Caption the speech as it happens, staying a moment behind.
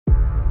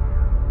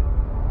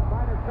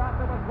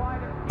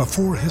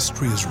Before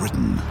history is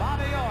written,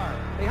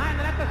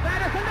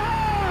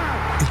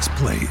 it's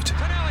played.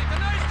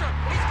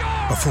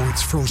 Before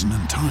it's frozen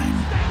in time,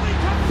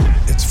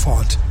 it's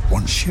fought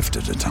one shift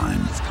at a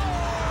time.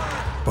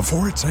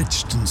 Before it's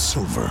etched in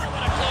silver,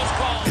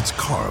 it's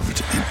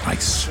carved in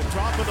ice.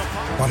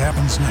 What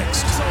happens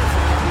next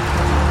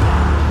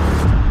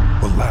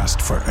will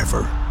last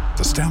forever.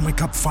 The Stanley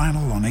Cup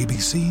Final on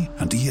ABC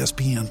and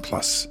ESPN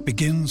Plus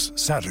begins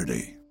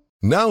Saturday.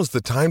 Now's the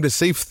time to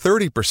save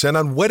 30%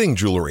 on wedding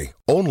jewelry,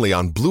 only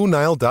on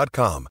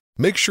BlueNile.com.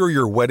 Make sure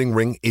your wedding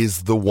ring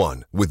is the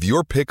one with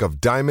your pick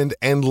of diamond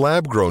and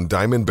lab-grown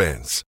diamond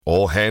bands,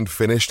 all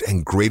hand-finished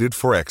and graded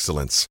for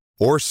excellence.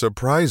 Or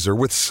surprise her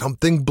with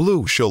something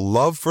blue she'll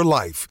love for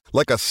life,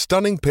 like a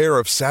stunning pair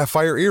of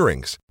sapphire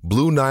earrings.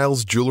 Blue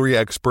Nile's jewelry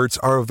experts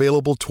are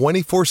available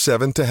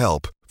 24/7 to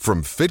help,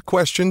 from fit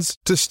questions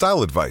to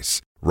style advice.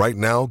 Right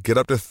now, get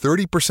up to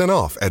 30%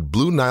 off at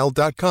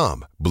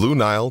BlueNile.com.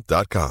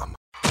 BlueNile.com.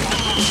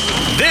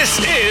 This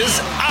is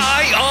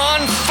Eye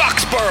on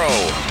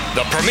Foxborough,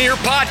 the premier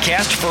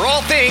podcast for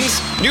all things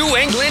New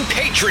England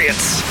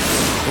Patriots.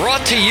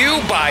 Brought to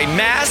you by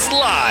Mass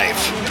Live.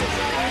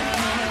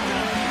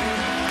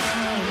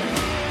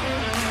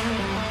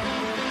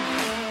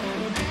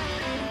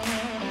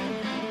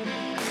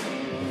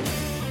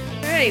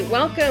 All right,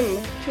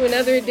 welcome to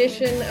another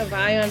edition of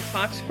Eye on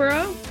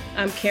Foxborough.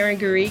 I'm Karen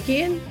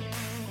Garigian,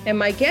 and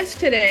my guest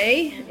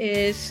today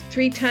is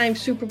three-time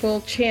Super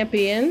Bowl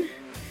champion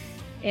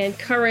and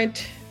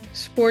current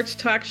sports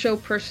talk show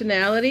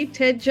personality,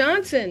 Ted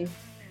Johnson.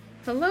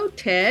 Hello,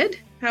 Ted.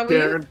 How are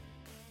Karen,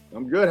 you?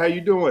 I'm good. How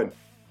you doing?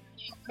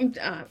 I'm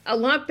a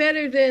lot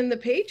better than the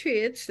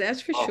Patriots, that's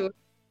for sure.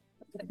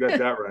 You got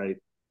that right.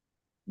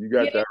 You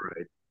got that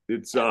right.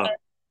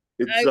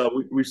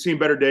 We've seen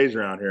better days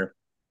around here.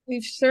 We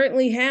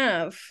certainly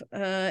have.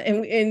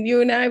 And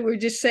you and I were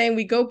just saying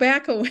we go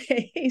back a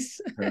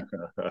ways.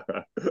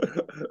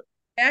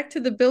 Back to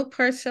the Bill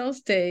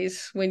Parcells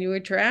days when you were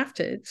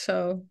drafted.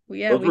 So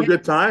those were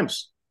good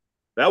times.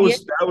 That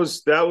was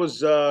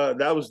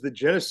the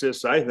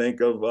genesis, I think,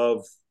 of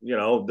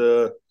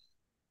the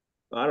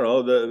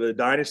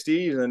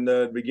dynasties and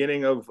the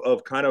beginning of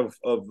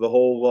the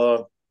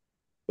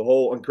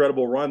whole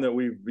incredible run that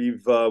we've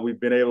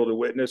been able to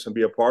witness and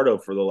be a part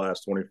of for the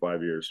last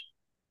 25 years.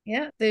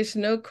 Yeah, there's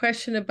no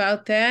question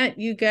about that.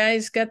 You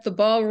guys got the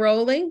ball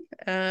rolling,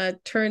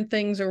 turned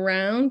things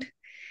around.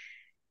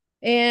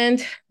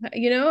 And,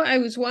 I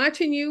was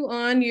watching you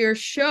on your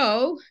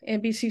show,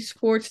 NBC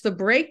Sports, The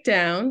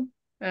Breakdown,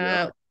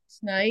 last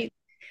night,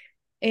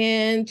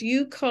 and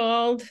you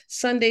called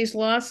Sunday's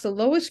loss the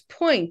lowest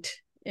point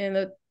in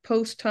the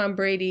post-Tom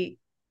Brady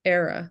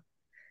era.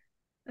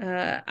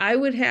 I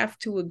would have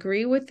to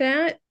agree with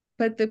that,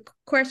 but the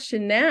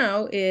question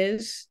now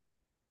is,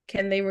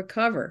 can they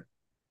recover?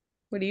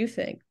 What do you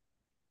think?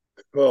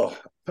 Well,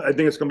 I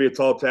think it's going to be a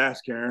tall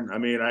task, Karen. I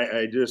mean,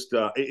 I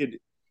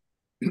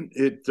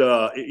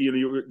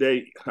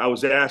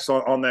was asked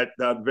on that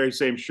very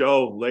same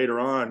show later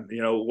on,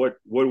 what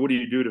do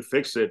you do to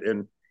fix it?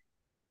 And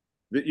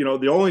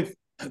the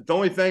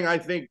only thing I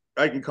think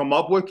I can come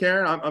up with,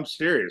 Karen, I'm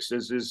serious,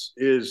 is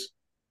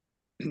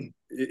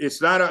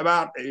it's not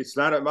about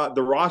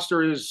the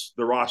roster is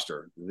the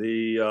roster.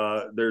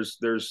 There's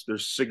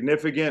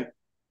significant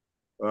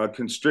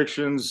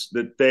constrictions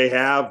that they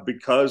have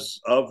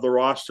because of the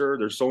roster.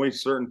 There's only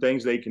certain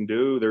things they can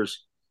do.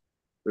 There's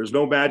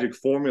no magic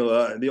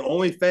formula. The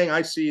only thing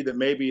I see that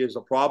maybe is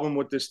a problem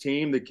with this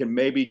team that can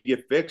maybe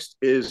get fixed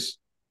is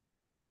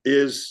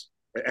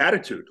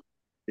attitude,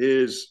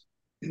 is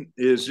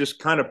just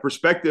kind of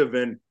perspective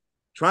and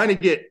trying to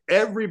get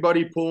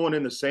everybody pulling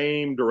in the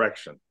same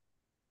direction.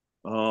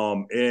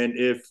 And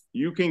if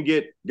you can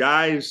get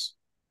guys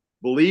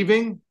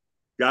believing,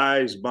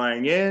 guys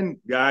buying in,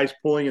 guys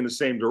pulling in the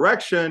same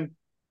direction,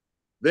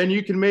 then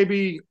you can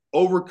maybe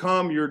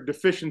overcome your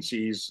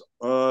deficiencies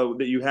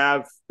that you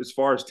have as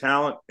far as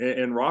talent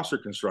and roster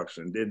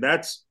construction. And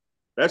that's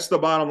the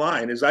bottom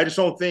line. Is I just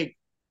don't think,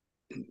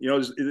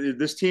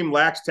 this team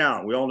lacks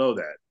talent. We all know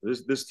that.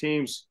 This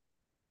team's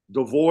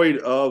devoid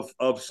of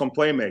some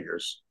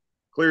playmakers.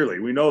 Clearly,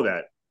 we know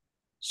that.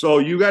 So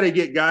you got to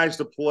get guys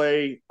to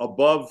play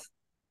above,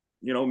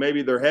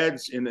 maybe their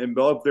heads and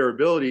above their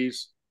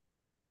abilities.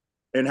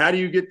 And how do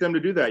you get them to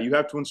do that? You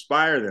have to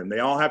inspire them.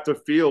 Guys have to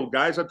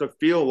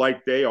feel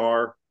like they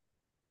are,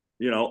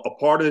 a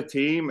part of the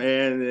team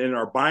and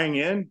are buying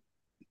in.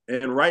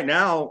 And right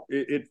now,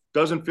 it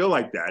doesn't feel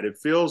like that. It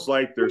feels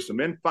like there's some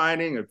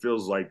infighting. It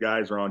feels like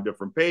guys are on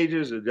different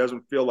pages. It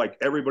doesn't feel like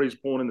everybody's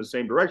pulling in the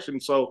same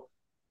direction. So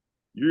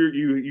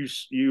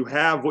you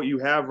have what you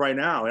have right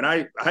now. And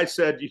I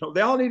said,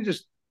 they all need to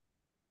just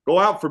go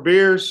out for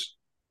beers,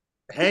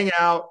 hang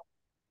out,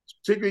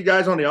 particularly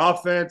guys on the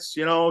offense,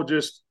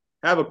 just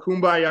have a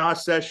kumbaya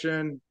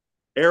session,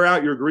 air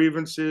out your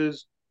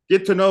grievances,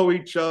 get to know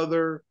each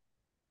other.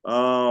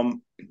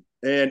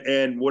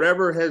 And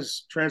whatever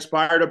has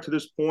transpired up to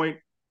this point,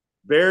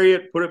 bury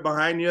it, put it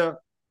behind you,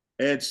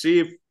 and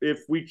see if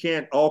we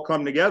can't all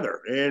come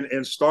together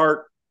and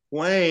start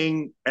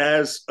playing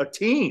as a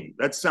team.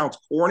 That sounds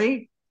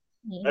corny.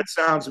 Mm-hmm. That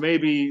sounds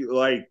maybe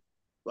like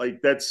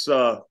that's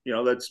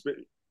that's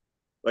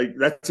like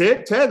that's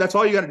it, Ted. That's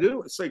all you got to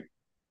do. It's like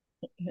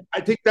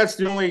I think that's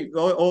the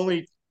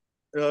only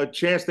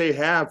chance they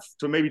have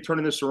to maybe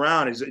turning this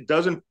around. Is it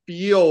doesn't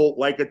feel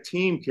like a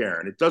team,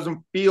 Karen. It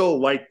doesn't feel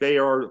like they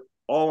are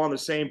all on the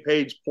same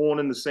page, pulling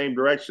in the same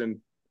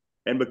direction,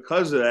 and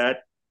because of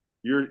that,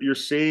 you're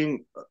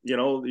seeing a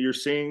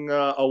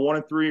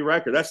 1-3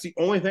 record. That's the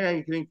only thing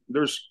I think.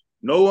 There's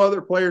no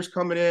other players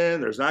coming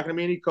in. There's not going to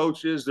be any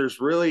coaches. There's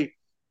really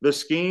the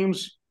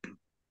schemes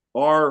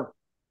are,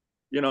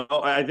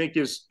 I think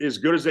is as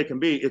good as they can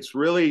be. It's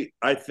really,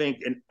 I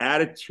think,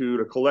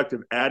 a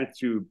collective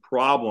attitude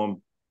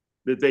problem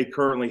that they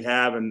currently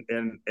have, and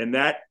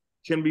that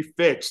can be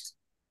fixed.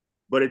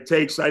 But it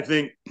takes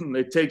the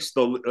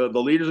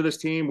leaders of this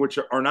team, which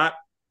are not.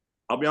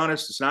 I'll be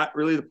honest, it's not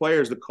really the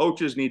players. The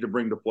coaches need to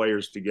bring the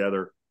players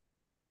together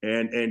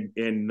and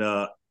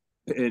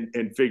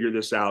figure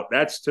this out.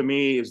 That's, to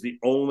me, is the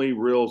only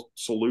real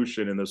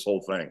solution in this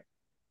whole thing.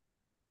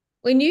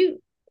 When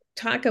you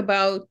talk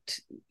about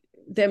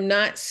them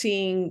not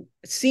seeming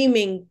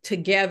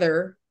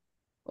together,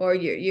 or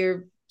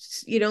you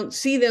don't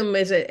see them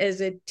as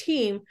a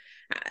team,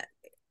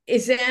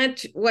 is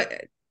that what,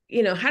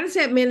 how does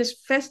that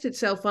manifest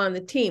itself on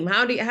the team?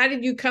 How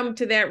did you come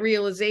to that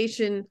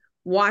realization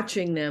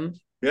watching them?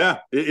 Yeah,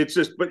 it's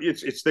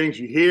things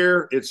you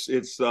hear. It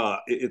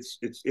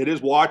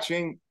is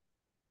watching.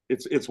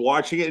 It's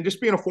watching it, and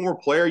just being a former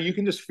player, you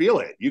can just feel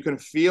it. You can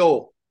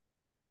feel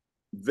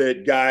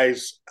that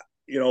guys,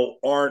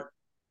 aren't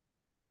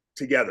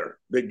together.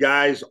 That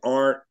guys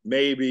aren't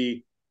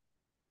maybe,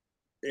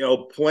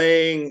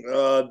 playing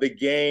the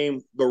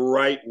game the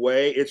right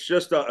way. It's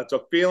a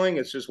feeling.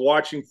 It's just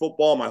watching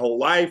football my whole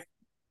life,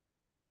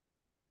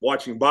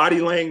 watching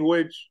body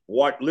language,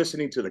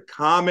 listening to the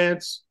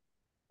comments.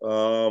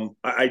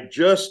 I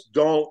just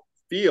don't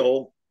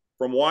feel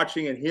from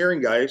watching and hearing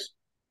guys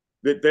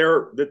that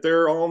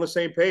they're all on the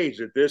same page,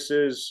 that this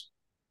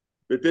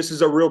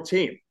is a real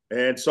team.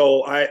 And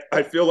so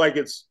I feel like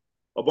it's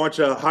a bunch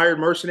of hired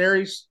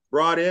mercenaries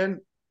brought in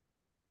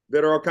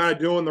that are kind of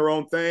doing their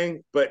own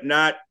thing, but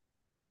not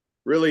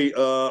really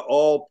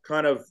all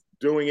kind of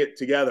doing it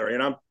together.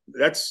 And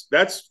that's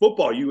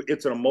football.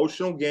 It's an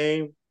emotional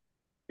game.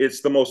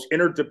 It's the most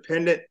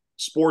interdependent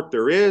sport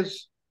there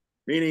is,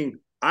 meaning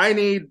I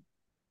need,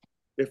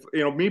 I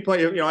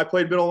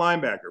played middle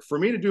linebacker. For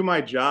me to do my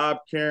job,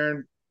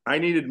 Karen, I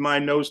needed my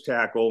nose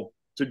tackle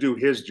to do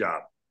his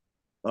job.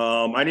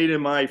 I needed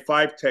my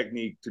 5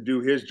 technique to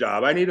do his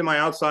job. I needed my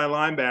outside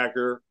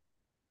linebacker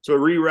to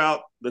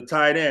reroute the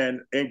tight end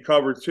in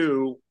cover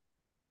 2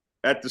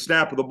 at the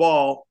snap of the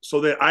ball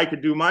so that I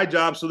could do my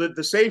job, so that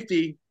the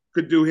safety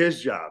could do his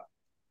job.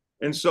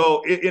 And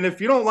so, and if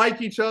you don't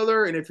like each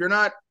other, and if you're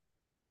not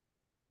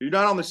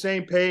on the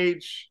same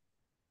page,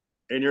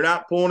 and you're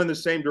not pulling in the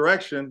same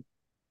direction,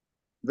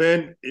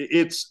 then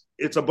it's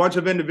a bunch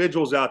of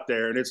individuals out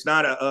there, and it's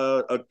not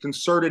a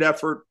concerted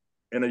effort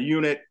and a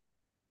unit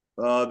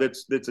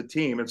that's a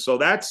team. And so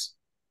that's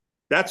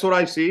what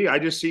I see. I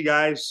just see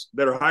guys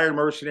that are hired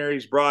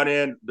mercenaries brought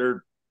in.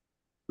 They're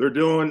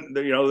doing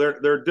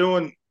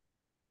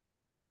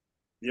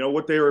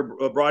what they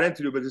were brought in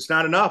to do, but it's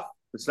not enough.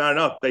 It's not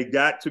enough. They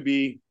got to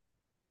be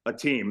a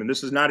team, and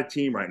this is not a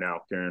team right now,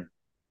 Karen.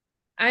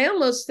 I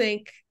almost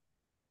think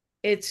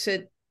it's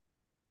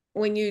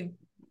when you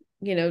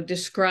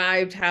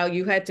described how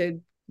you had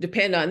to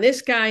depend on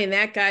this guy and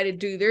that guy to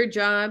do their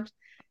jobs,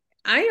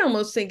 I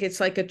almost think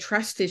it's like a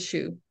trust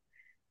issue.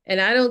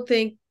 And I don't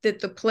think that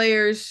the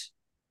players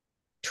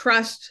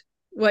trust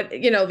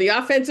the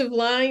offensive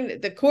line.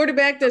 The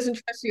quarterback doesn't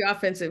trust the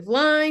offensive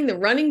line. The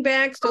running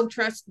backs don't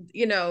trust, and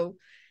yep.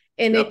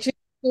 It just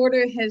sort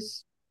of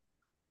has,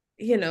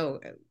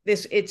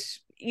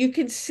 you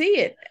can see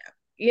it,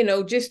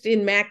 just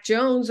in Mac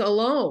Jones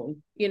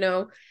alone,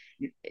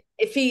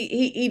 if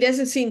he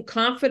doesn't seem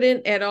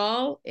confident at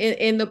all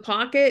in the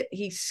pocket.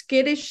 He's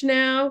skittish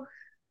now.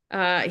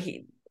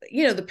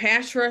 The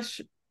pass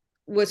rush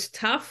was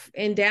tough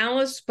in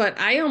Dallas, but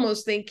I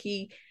almost think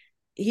he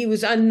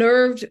was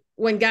unnerved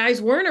when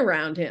guys weren't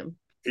around him.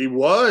 He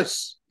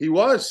was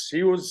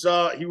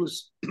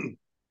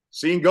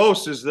seeing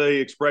ghosts is the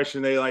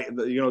expression they like,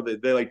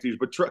 they like to use,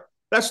 but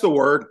that's the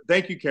word.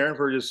 Thank you, Karen,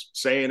 for just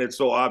saying it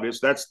so obvious.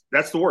 That's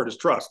the word, is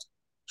trust.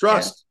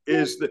 Trust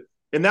is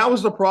and that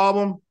was the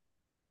problem.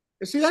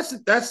 And see, that's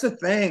the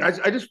thing.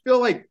 I just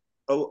feel like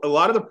a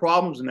lot of the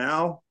problems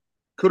now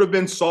could have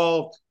been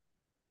solved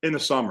in the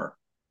summer.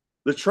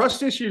 The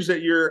trust issues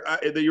that you're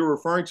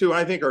referring to,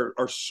 I think,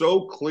 are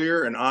so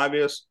clear and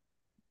obvious.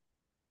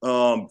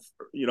 For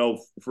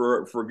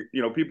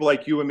people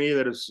like you and me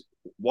that has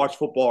watched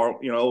football,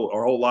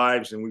 our whole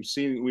lives, and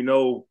we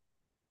know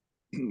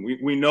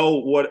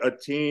what a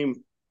team,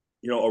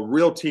 a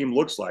real team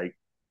looks like.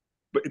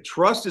 But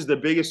trust is the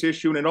biggest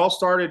issue, and it all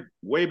started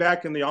way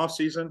back in the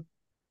offseason.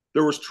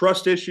 There was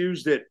trust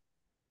issues that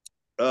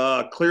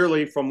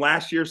clearly from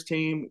last year's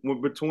team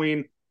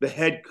between the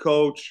head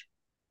coach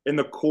and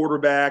the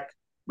quarterback,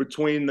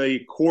 between the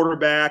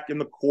quarterback and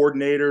the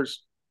coordinators.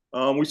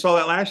 We saw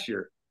that last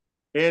year.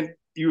 And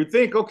you would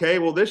think, okay,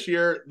 well, this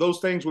year those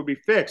things would be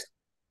fixed.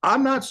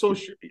 I'm not so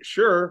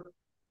sure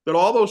that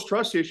all those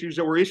trust issues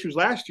that were issues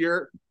last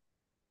year,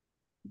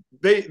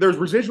 there's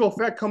residual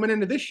effect coming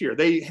into this year.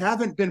 They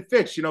haven't been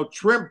fixed.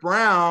 Trent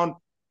Brown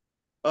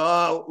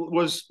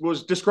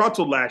was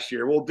disgruntled last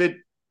year. Well, did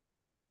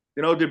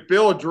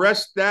Bill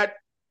address that?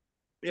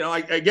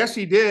 I guess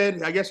he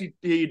did. I guess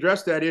he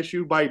addressed that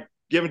issue by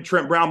giving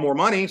Trent Brown more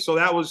money. So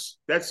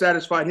that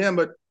satisfied him.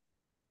 But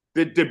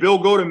did Bill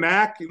go to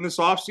Mac in this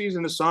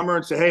offseason, this summer,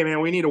 and say, hey,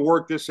 man, we need to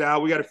work this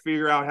out. We got to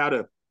figure out how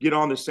to get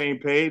on the same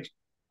page?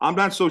 I'm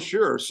not so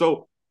sure.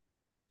 So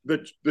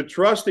the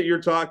trust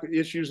that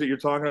issues that you're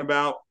talking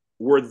about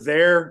were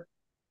there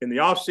in the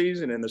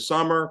offseason, in the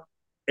summer,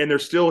 and they're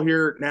still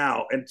here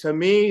now. And to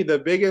me, the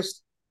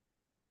biggest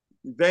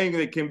thing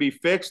that can be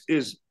fixed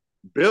is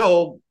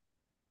Bill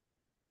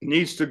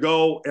needs to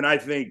go and I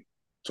think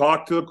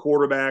talk to the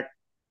quarterback,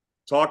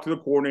 talk to the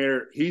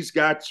coordinator. He's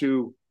got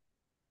to,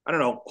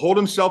 hold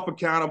himself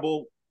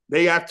accountable.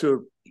 They have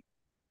to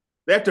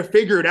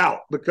figure it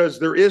out, because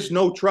there is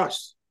no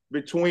trust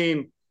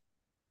between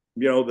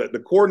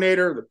the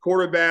coordinator, the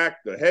quarterback,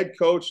 the head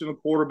coach, and the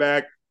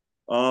quarterback.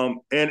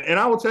 And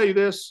I will tell you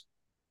this,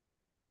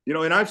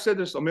 and I've said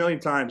this a million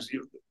times,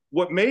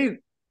 what made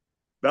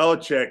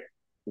Belichick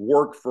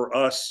work for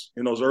us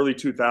in those early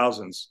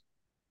 2000s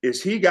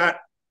is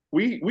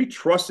we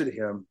trusted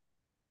him,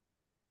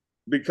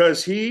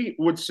 because he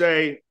would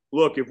say,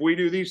 look, if we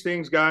do these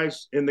things,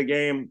 guys, in the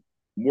game,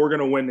 we're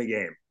going to win the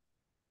game.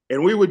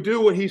 And we would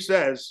do what he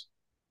says,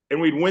 and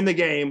we'd win the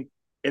game,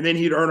 and then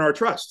he'd earn our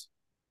trust.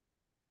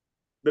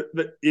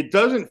 It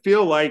doesn't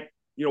feel like,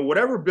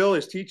 whatever Bill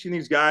is teaching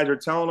these guys or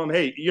telling them,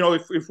 hey,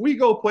 if we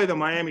go play the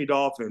Miami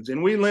Dolphins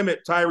and we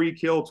limit Tyreek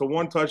Hill to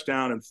 1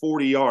 touchdown and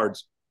 40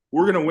 yards,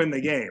 we're going to win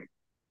the game.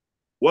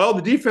 Well,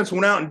 the defense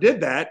went out and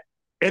did that,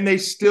 and they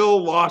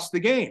still lost the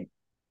game.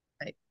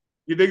 Right.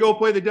 They go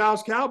play the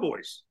Dallas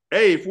Cowboys.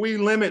 Hey, if we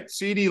limit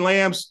CeeDee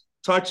Lamb's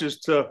touches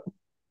to,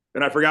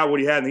 and I forgot what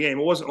he had in the game.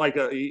 It wasn't like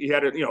he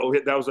had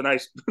that was a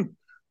nice that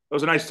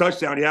was a nice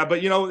touchdown he had,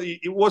 but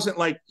it wasn't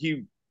like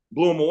he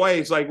blew him away.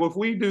 It's like, well, if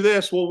we do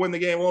this, we'll win the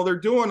game. Well, they're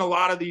doing a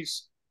lot of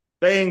these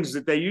things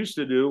that they used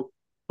to do,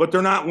 but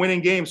they're not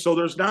winning games. So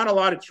there's not a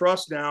lot of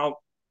trust now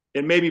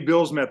in maybe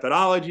Bill's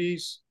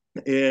methodologies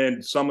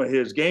and some of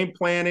his game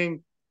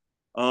planning.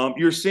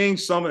 You're seeing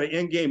some of the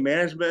in-game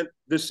management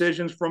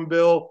decisions from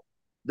Bill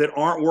that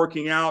aren't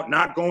working out,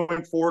 not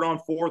going for it on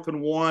 4th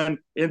and 1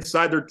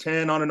 inside their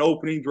 10 on an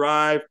opening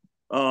drive.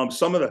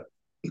 Some of the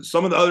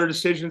other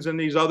decisions in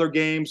these other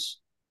games,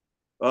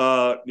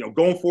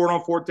 going for it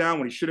on 4th down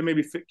when he should have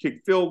maybe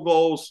kicked field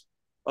goals,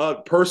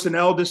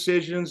 personnel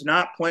decisions,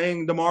 not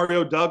playing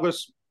DeMario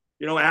Douglas,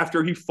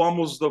 after he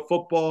fumbles the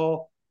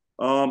football.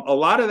 A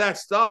lot of that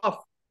stuff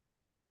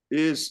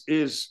is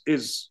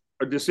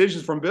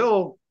decisions from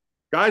Bill.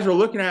 Guys are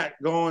looking at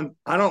going,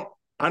 I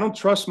don't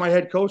trust my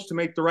head coach to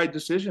make the right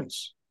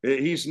decisions.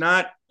 He's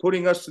not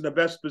putting us in the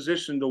best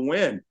position to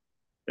win.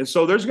 And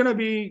so there's going to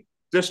be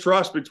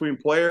distrust between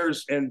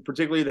players and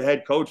particularly the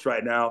head coach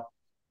right now.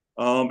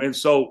 And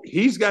so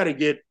he's got to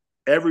get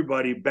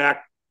everybody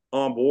back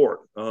on board.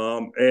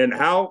 And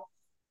how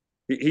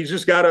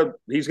he's got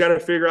to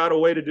figure out a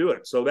way to do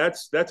it. So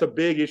that's a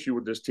big issue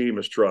with this team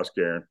is trust,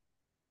 Karen.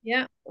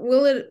 Yeah.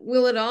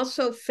 Will it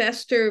also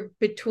fester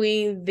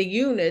between the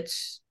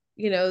units?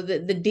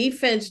 The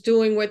defense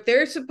doing what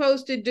they're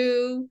supposed to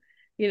do.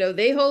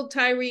 They hold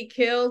Tyreek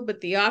Hill,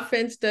 but the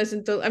offense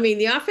doesn't.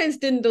 The offense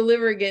didn't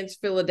deliver against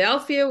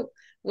Philadelphia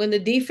when the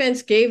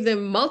defense gave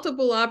them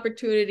multiple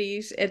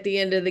opportunities at the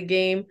end of the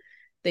game.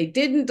 They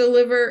didn't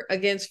deliver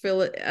against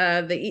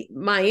the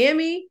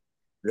Miami.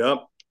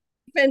 Yep.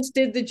 Defense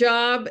did the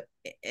job,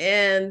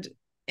 and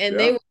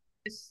yep.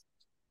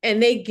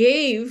 they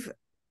gave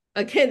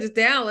against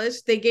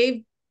Dallas. They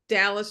gave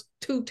Dallas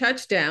 2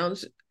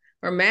 touchdowns.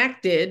 Or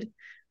Mac did,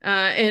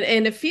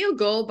 and a field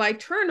goal by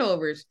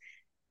turnovers.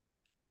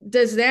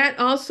 Does that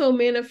also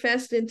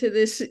manifest into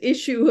this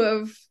issue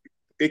of?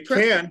 It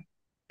can,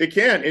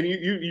 and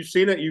you've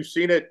seen it. You've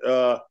seen it.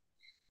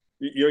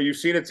 You've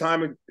seen it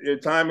time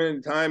and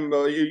time.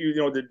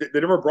 The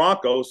Denver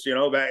Broncos.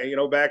 Back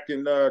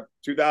in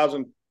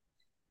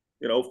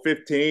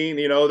 2015.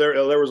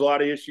 There was a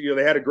lot of issues.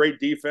 They had a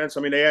great defense.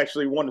 They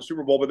actually won the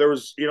Super Bowl, but there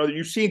was.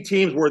 You've seen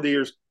teams where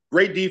there's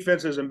great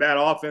defenses and bad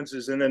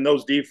offenses, and then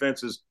those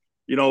defenses,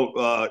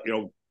 not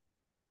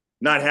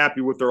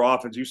happy with their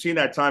offense. You've seen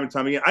that time and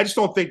time again. I just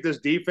don't think this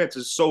defense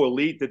is so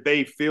elite that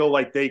they feel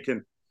like they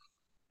can,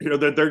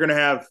 that they're going to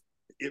have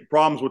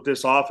problems with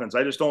this offense.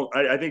 I just don't.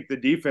 I think the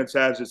defense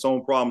has its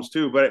own problems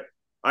too. But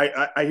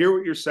I hear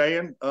what you're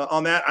saying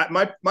on that.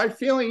 My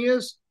feeling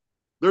is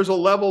there's a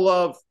level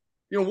of,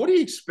 what do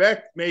you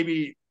expect?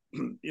 Maybe,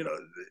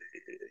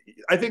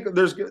 I think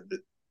there's.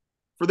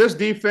 For this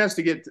defense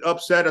to get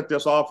upset at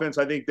this offense,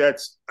 I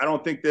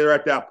don't think they're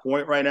at that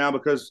point right now,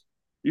 because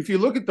if you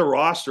look at the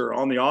roster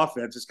on the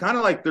offense, it's kind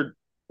of like they're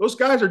those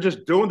guys are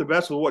just doing the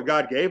best with what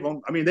God gave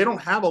them. I mean, they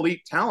don't have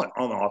elite talent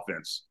on the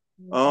offense.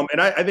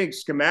 And I think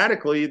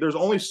schematically, there's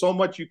only so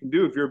much you can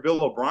do if you're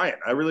Bill O'Brien.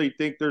 I really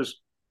think there's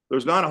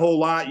not a whole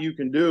lot you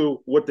can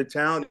do with the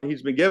talent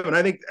he's been given.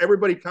 I think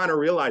everybody kind of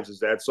realizes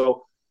that.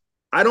 So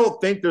I don't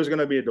think there's going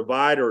to be a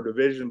divide or a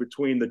division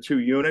between the two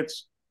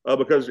units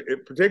because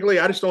particularly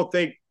I just don't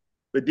think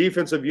the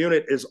defensive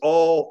unit is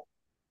all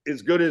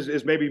as good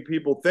as maybe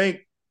people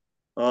think.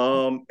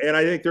 And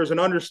I think there's an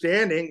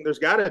understanding. There's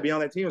got to be on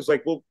that team. It's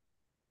like, well,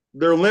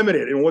 they're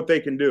limited in what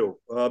they can do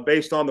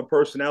based on the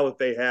personnel that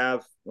they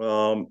have.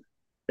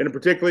 And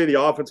particularly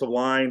the offensive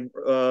line.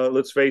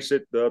 Let's face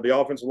it, the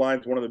offensive line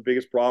is one of the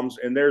biggest problems.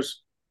 And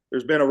there's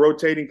been a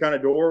rotating kind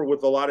of door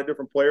with a lot of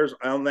different players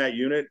on that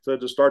unit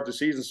to start the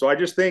season. So I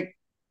just think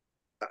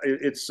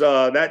it's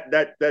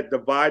that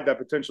divide, that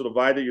potential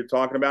divide that you're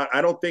talking about.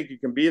 I don't think you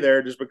can be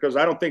there just because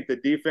I don't think the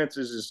defense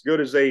is as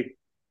good as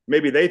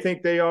maybe they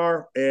think they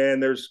are.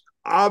 And there's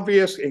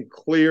obvious and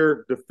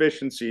clear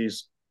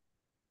deficiencies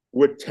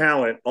with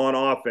talent on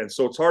offense.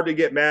 So it's hard to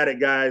get mad at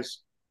guys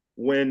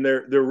when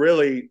they're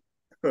really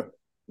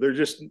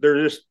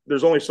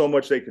there's only so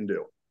much they can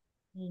do.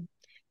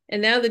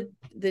 And now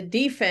the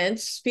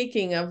defense,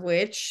 speaking of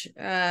which,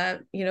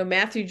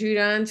 Matthew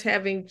Judon's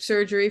having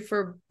surgery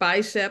for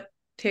bicep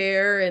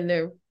tear, and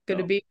they're going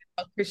to be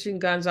Christian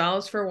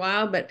Gonzalez for a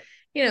while, but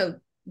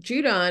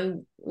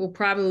Judon will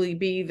probably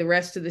be the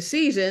rest of the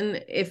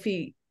season if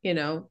he,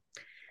 how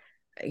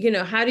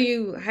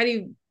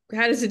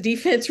does the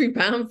defense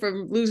rebound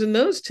from losing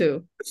those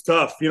two? It's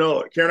tough.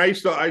 Karen, I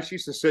used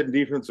to sit in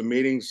defensive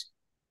meetings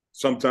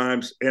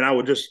sometimes, and I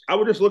would just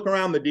look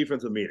around the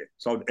defensive meeting.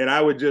 So, and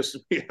I would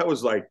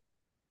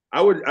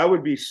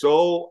be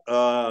so,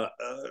 I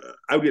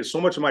would get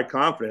so much of my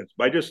confidence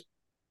by just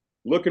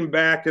looking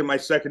back at my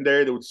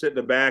secondary that would sit in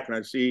the back, and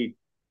I'd see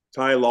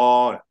Ty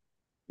Law,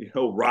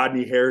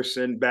 Rodney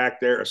Harrison back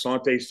there,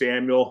 Asante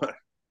Samuel. I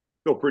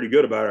feel pretty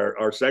good about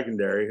our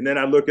secondary. And then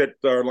I look at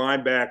our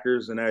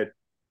linebackers, and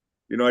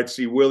I'd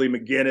see Willie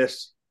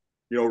McGinnis,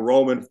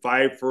 Roman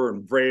Pfeiffer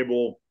and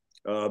Vrabel,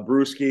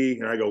 Brewski,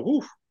 and I go,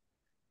 woof,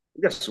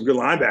 we got some good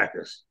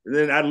linebackers. And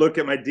then I'd look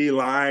at my D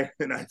line,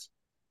 and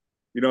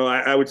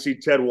I would see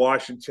Ted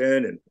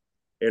Washington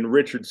and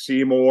Richard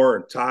Seymour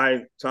and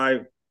Ty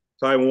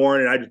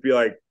Warren, and I'd just be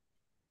like,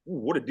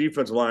 what a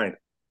defensive line.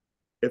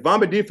 If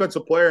I'm a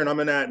defensive player and I'm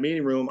in that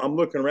meeting room, I'm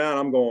looking around,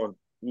 I'm going,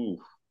 ooh,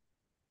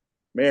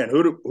 man,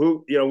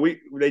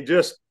 they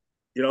just,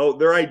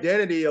 their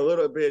identity a lot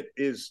of it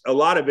is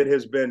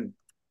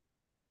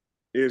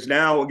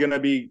now going to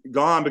be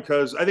gone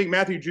because I think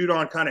Matthew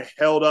Judon kind of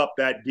held up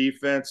that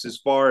defense as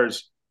far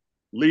as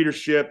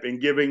leadership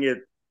and giving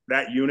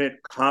that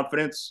unit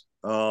confidence.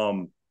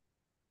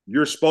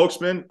 Your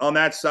spokesman on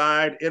that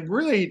side, and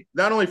really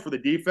not only for the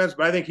defense,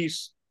 but I think he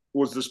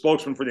was the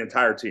spokesman for the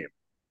entire team.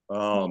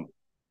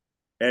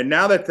 And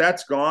now that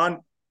that's gone,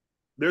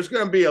 there's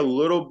going to be a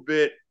little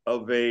bit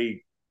of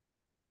a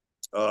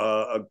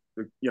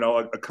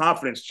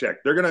confidence check.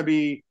 They're going to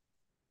be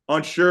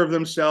unsure of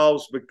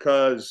themselves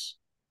because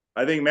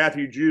I think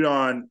Matthew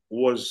Judon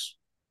was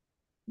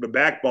the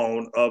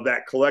backbone of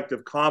that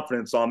collective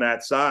confidence on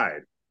that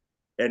side.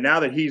 And now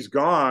that he's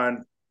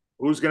gone,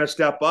 who's going to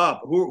step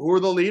up? Who are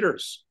the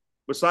leaders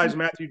besides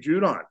Matthew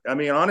Judon? I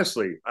mean,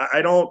 honestly,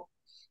 I don't,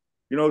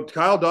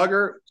 Kyle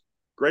Duggar,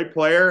 great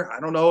player. I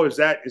don't know. Is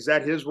that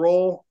his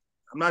role?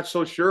 I'm not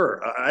so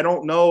sure. I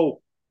don't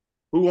know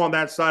who on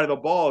that side of the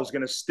ball is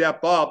going to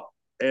step up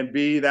and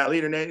be that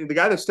leader. And the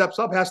guy that steps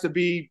up has to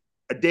be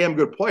a damn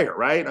good player,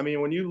 right? I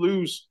mean, when you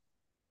lose,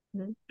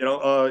 when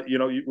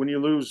you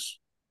lose,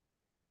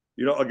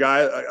 a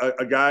guy,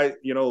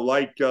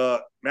 like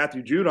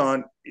Matthew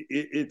Judon,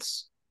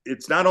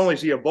 it's not only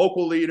is he a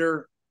vocal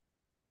leader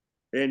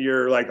and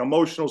you're like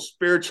emotional,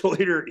 spiritual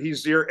leader,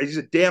 he's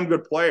a damn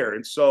good player.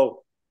 And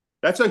so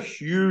that's a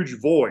huge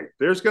void.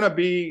 There's going to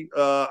be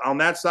on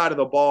that side of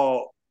the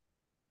ball,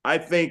 I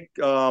think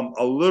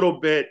a little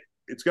bit,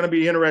 it's going to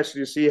be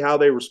interesting to see how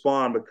they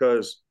respond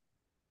because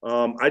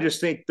I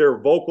just think their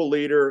vocal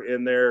leader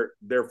and their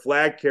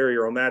flag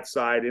carrier on that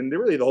side, and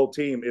really the whole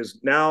team is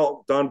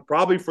now done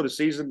probably for the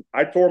season.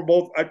 I tore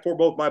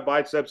both my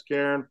biceps,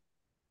 Karen,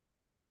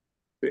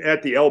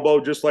 at the elbow,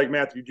 just like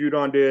Matthew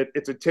Judon did.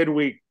 It's a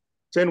 10-week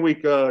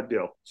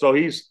deal. So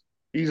he's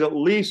at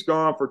least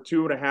gone for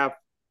 2.5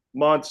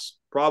 months,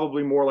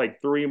 probably more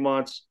like 3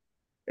 months.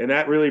 And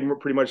that really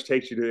pretty much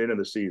takes you to the end of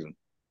the season.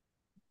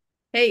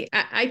 Hey,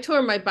 I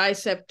tore my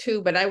bicep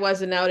too, but I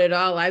wasn't out at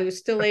all. I was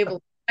still able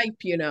to type,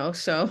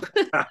 so.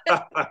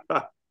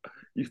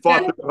 You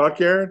fought the huh,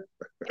 Karen?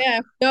 Yeah,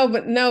 no.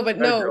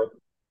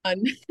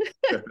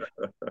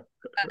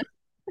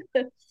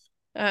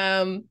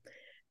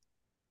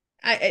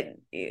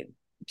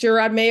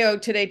 Gerard Mayo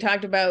today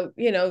talked about,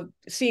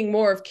 seeing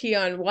more of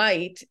Keon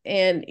White,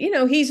 and,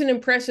 he's an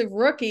impressive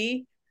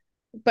rookie,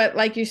 but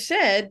like you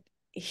said,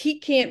 he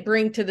can't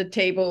bring to the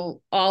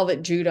table all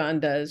that Judon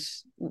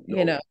does,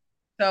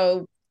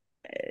 so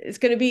it's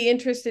going to be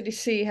interesting to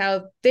see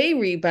how they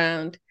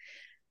rebound.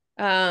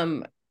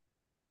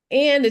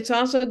 And it's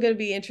also going to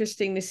be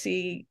interesting to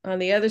see on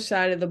the other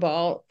side of the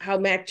ball how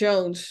Mac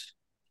Jones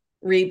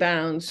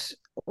rebounds.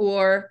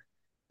 Or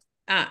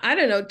I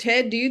don't know,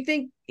 Ted, do you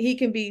think he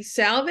can be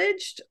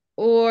salvaged,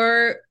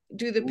 or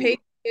do the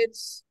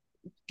Patriots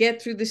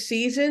get through the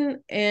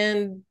season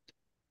and,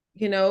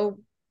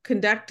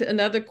 conduct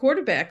another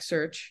quarterback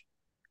search?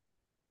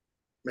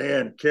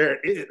 Man, Karen,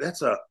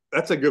 that's a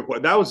good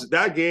point.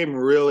 That game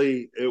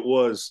really,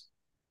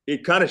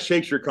 it kind of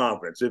shakes your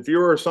confidence. If you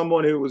were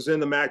someone who was in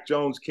the Mac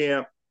Jones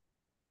camp,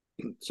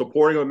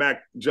 supporting with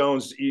Mac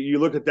Jones, you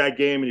look at that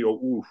game and you go,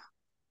 "Oof,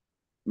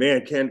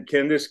 man,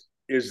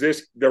 is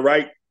this the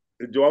right?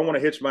 Do I want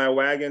to hitch my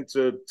wagon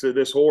to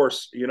this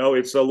horse?"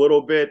 It's a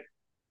little bit.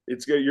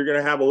 You're going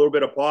to have a little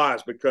bit of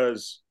pause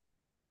because,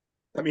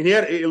 I mean,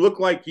 it looked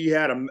like he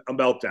had a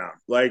meltdown,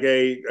 like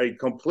a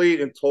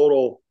complete and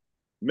total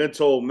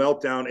mental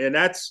meltdown, and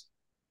that's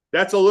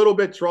a little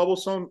bit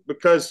troublesome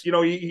because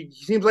he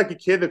seems like a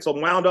kid that's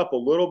wound up a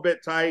little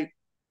bit tight.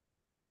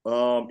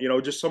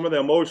 Just some of the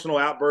emotional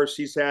outbursts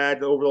he's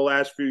had over the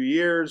last few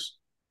years.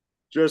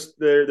 Just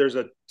there's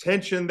a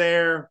tension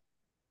there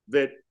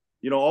that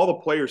all the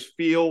players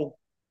feel,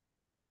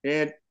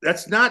 and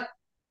that's not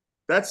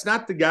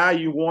the guy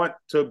you want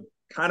to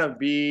kind of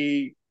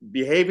be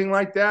behaving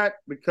like that,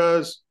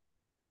 because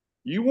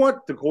you want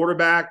the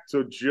quarterback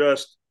to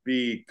just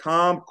be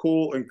calm,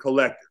 cool, and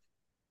collected.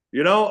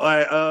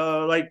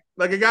 Like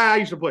a guy I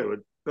used to play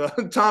with,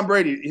 Tom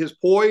Brady. His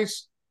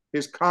poise,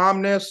 his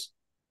calmness,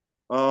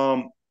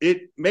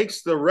 it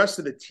makes the rest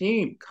of the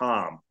team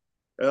calm.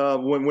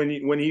 When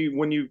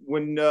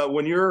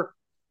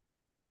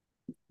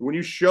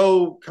you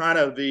show kind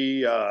of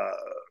the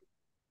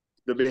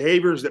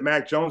behaviors that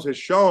Mac Jones has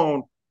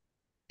shown,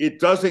 it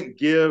doesn't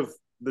give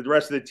the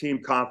rest of the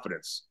team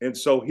confidence, and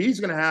so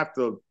he's going to have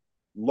to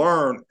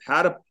learn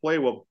how to play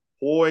with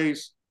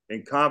poise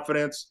and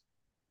confidence.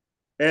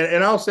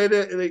 And I'll say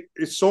that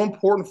it's so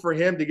important for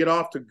him to get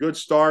off to good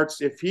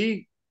starts. If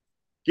he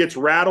gets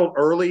rattled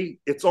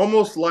early, it's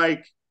almost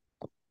like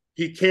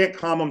he can't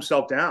calm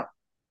himself down.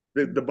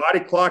 The body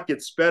clock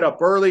gets sped up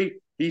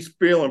early. He's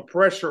feeling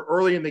pressure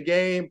early in the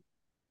game,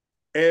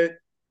 and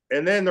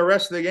then the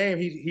rest of the game,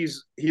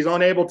 he's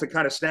unable to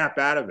kind of snap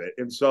out of it.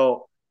 And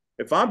so,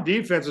 if I'm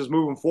defenses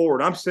moving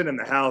forward, I'm sitting in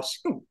the house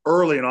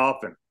early and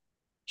often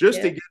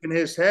just to get in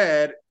his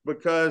head,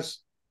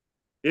 because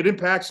it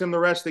impacts him the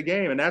rest of the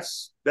game, and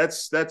that's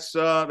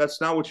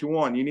not what you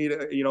want. You need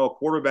a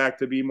quarterback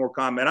to be more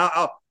calm. And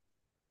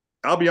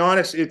I'll be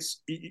honest, it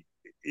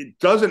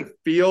doesn't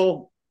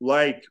feel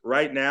like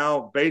right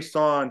now, based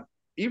on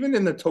even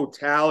in the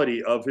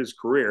totality of his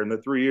career in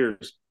the 3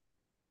 years,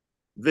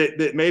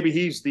 that maybe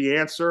he's the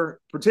answer,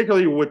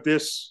 particularly with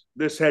this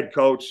head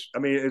coach. I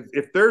mean,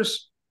 if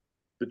there's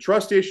the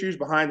trust issues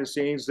behind the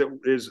scenes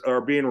that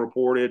are being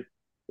reported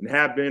and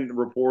have been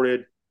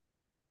reported,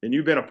 and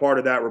you've been a part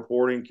of that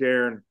reporting,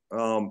 Karen,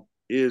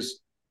 is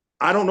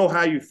I don't know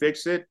how you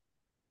fix it.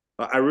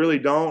 I really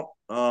don't.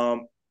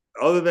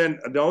 Other than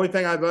the only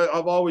thing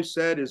I've always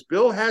said is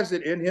Bill has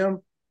it in him,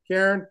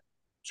 Karen,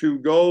 to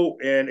go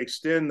and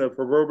extend the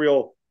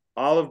proverbial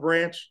olive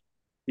branch.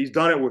 He's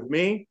done it with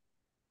me.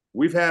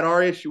 We had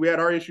our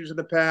issues in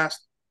the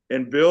past,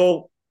 and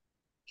Bill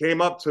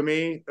came up to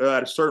me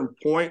at a certain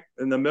point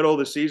in the middle of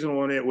the season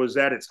when it was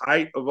at its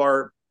height of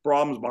our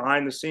problems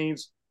behind the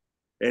scenes.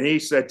 And he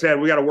said, "Ted,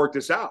 we got to work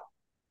this out."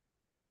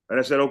 And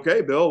I said,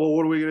 "Okay, Bill, well,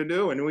 what are we going to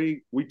do?" And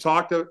we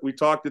talked it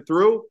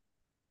through.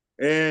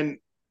 And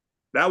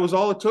that was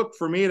all it took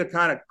for me to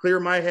kind of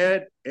clear my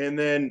head and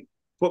then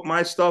put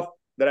my stuff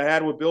that I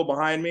had with Bill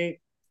behind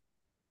me.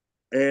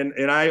 I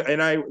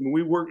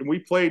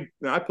played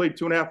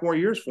 2.5 more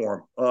years for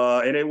him.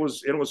 And it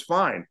was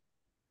fine.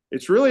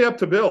 It's really up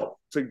to Bill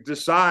to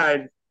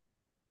decide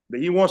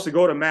that he wants to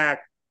go to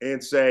Mac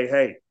and say,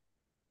 "Hey,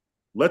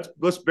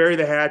 let's bury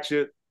the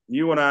hatchet,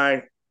 you and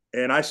I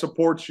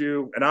support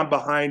you, and I'm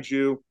behind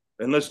you,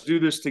 and let's do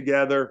this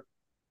together."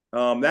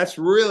 That's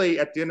really,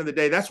 at the end of the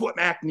day, that's what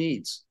Mac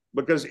needs,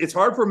 because it's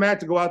hard for Mac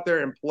to go out there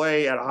and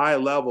play at a high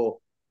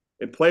level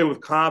and play with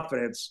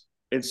confidence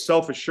and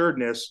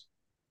self-assuredness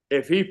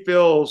if he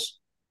feels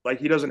like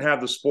he doesn't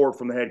have the support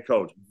from the head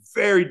coach.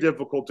 Very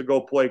difficult to go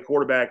play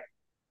quarterback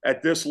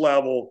at this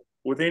level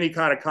with any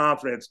kind of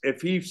confidence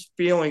if he's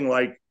feeling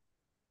like,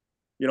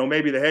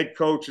 maybe the head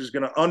coach is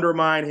going to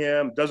undermine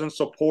him, doesn't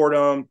support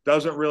him,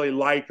 doesn't really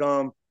like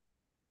him.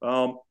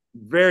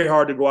 Very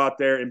hard to go out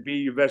there and be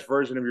your best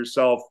version of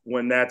yourself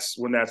when that's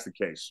the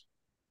case.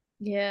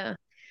 Yeah.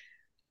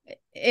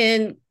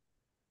 And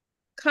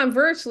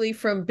conversely,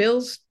 from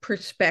Bill's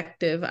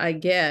perspective, I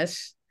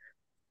guess,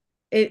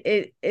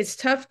 it's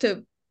tough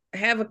to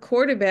have a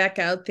quarterback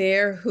out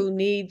there who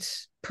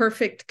needs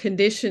perfect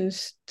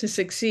conditions to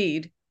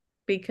succeed,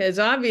 because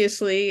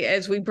obviously,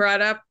 as we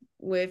brought up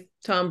with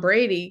Tom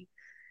Brady,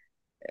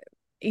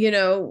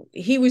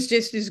 he was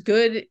just as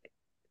good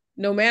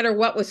no matter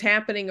what was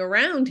happening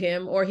around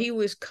him, or he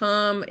was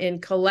calm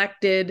and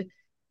collected.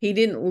 He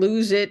didn't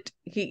lose it.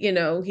 He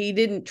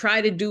didn't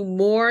try to do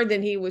more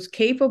than he was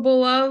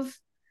capable of.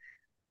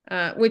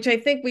 which I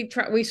think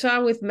we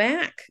saw with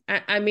Mac.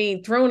 I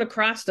mean, thrown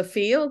across the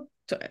field.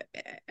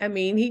 I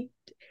mean, he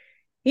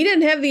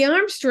didn't have the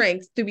arm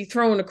strength to be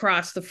thrown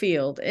across the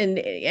field. And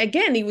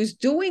again, he was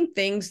doing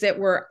things that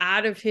were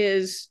out of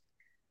his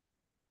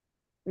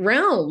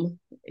realm,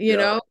 you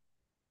know,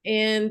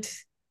 and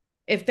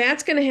if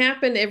that's going to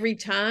happen every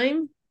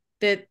time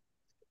that,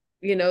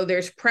 you know,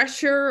 there's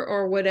pressure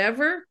or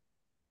whatever,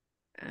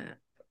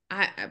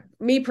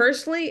 me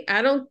personally,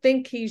 I don't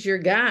think he's your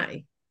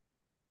guy,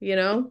 you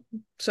know,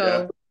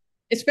 so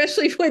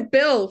especially with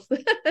Bill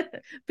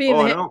being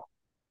I know.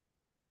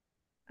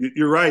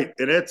 You're right.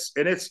 And that's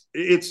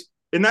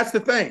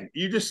the thing.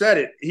 You just said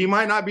it. He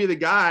might not be the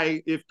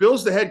guy. If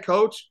Bill's the head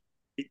coach,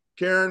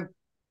 Karen,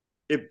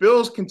 if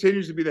Bill's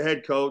continues to be the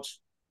head coach,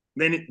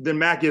 then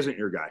Mac isn't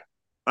your guy.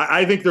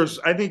 I think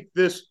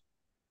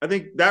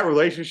that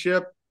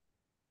relationship,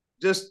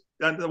 just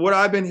what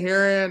I've been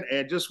hearing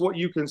and just what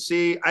you can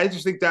see, I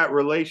just think that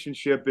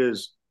relationship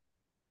is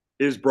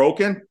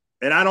broken.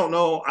 And I don't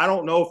know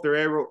if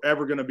they're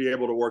ever going to be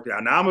able to work it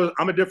out. Now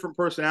I'm a different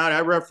personality.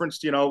 I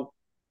referenced, the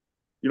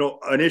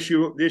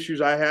issues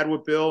I had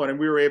with Bill, and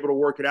we were able to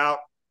work it out.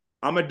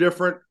 I'm a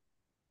different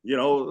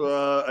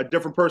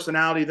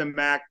personality than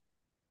Mac.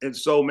 And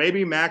so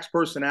maybe Mac's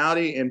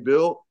personality and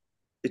Bill,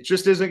 it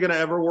just isn't going to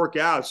ever work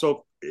out.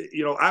 So,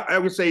 I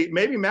would say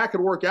maybe Mac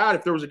could work out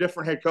if there was a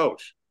different head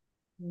coach.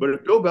 But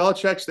if Bill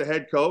Belichick's the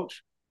head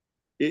coach,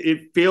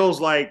 it feels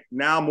like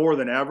now more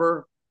than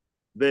ever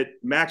that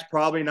Mac's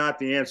probably not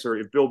the answer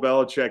if Bill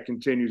Belichick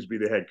continues to be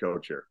the head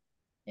coach here.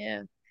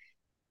 Yeah.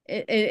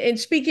 And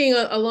speaking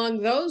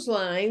along those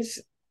lines,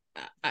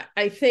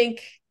 I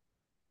think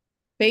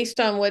based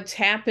on what's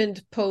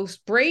happened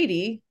post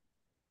Brady,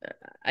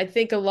 I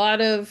think a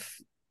lot of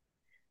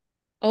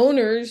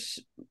owners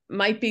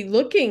might be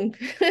looking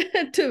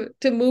to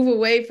move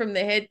away from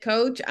the head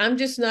coach. I'm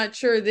just not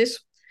sure this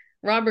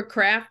Robert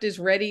Kraft is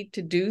ready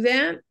to do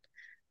that.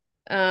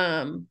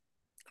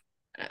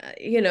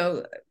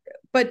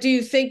 But do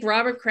you think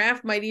Robert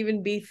Kraft might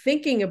even be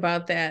thinking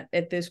about that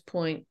at this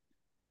point?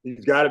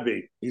 He's got to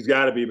be. He's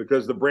got to be,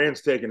 because the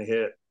brand's taking a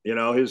hit.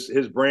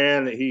 His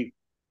brand that he,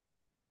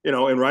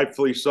 and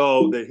rightfully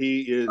so, that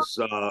he is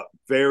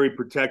very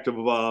protective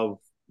of,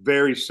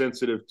 very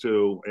sensitive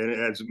to, and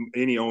as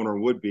any owner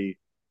would be,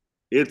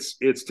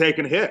 it's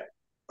taken a hit.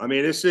 I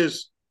mean, this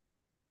is,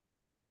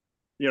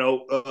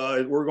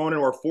 we're going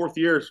into our fourth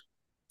years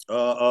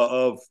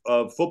of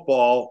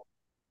football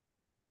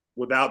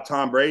without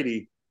Tom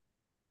Brady,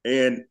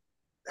 and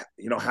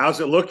how's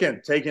it looking?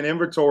 Taking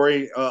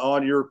inventory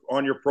on your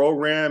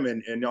program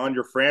and on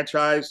your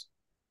franchise.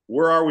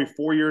 Where are we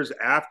 4 years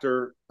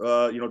after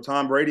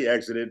Tom Brady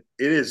exited?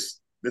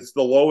 It's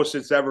the lowest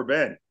it's ever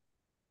been.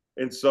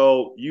 And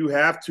so you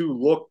have to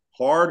look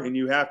hard and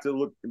you have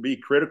to be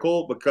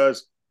critical,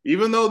 because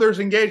even though there's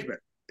engagement,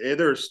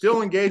 there's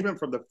still engagement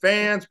from the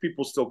fans.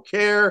 People still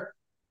care.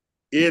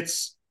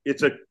 It's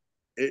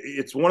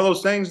one of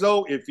those things,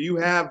 though. If you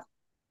have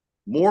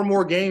more and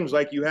more games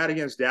like you had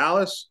against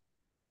Dallas,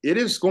 it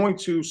is going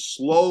to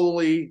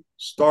slowly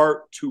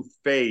start to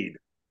fade,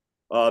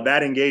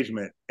 that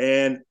engagement.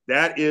 And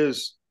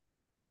that's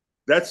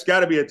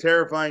got to be a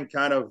terrifying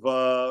kind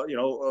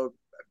of,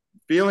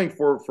 feeling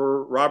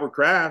for Robert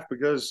Kraft,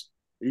 because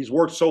he's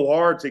worked so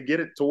hard to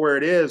get it to where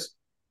it is,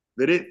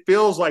 that it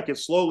feels like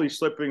it's slowly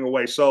slipping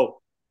away.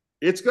 So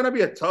it's going to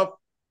be a tough,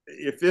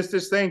 if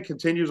this thing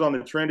continues on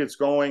the trend it's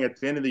going at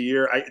the end of the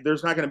year,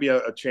 there's not going to be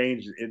a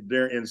change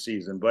in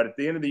season. But at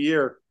the end of the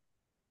year,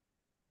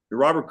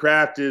 Robert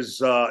Kraft is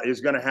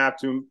going to have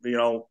to,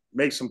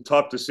 make some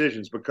tough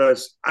decisions,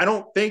 because I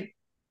don't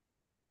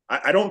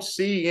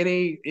see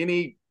any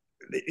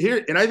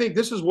here. And I think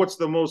this is what's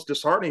the most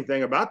disheartening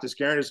thing about this,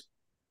 Karen, is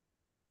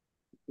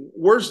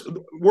where's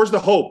the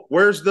hope?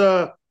 Where's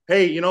the,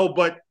 hey,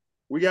 but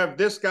we have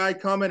this guy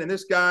coming and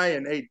this guy,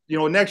 and hey,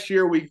 next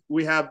year we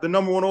have the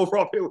number one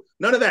overall pick.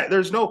 None of that.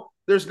 There's not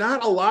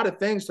a lot of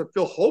things to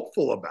feel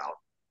hopeful about.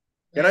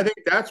 And I think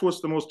that's what's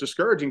the most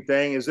discouraging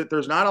thing, is that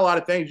there's not a lot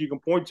of things you can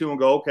point to and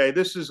go, okay,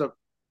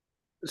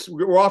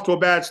 we're off to a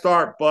bad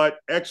start, but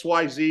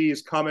XYZ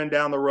is coming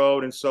down the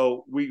road, and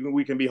so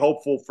we can be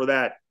hopeful for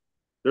that.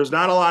 There's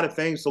not a lot of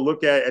things to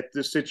look at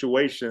this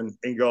situation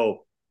and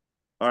go,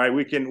 all right,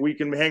 we can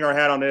hang our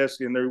hat on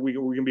this, and we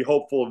can be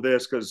hopeful of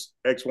this because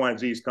X, Y, and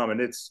Z is coming.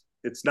 It's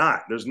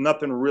not. There's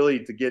nothing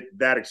really to get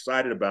that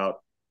excited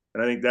about,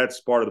 and I think that's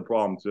part of the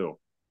problem too.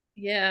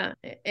 Yeah,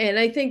 and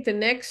I think the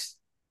next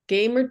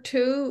game or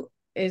two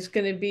is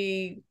going to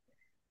be,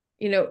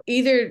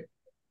 either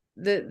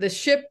the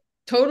ship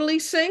totally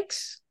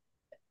sinks,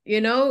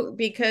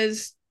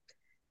 because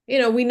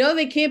we know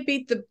they can't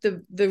beat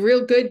the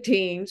real good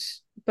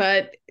teams,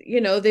 but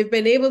they've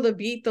been able to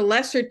beat the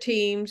lesser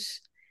teams.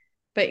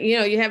 But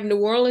you have New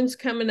Orleans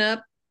coming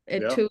up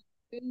at 2.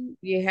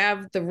 You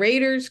have the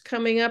Raiders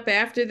coming up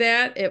after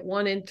that at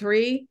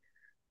 1-3.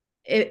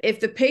 If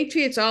the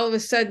Patriots all of a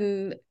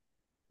sudden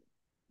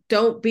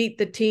don't beat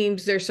the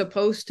teams they're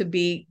supposed to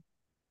beat,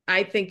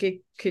 I think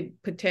it could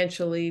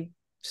potentially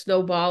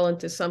snowball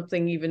into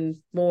something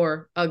even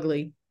more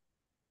ugly.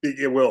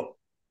 It will.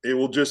 It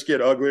will just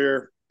get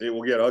uglier. It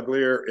will get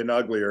uglier and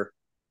uglier.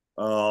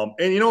 And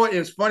you know what?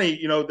 It's funny.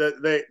 You know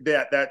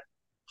that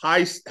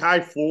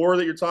high floor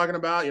that you're talking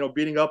about. You know,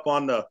 beating up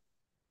on the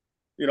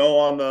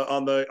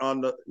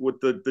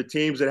with the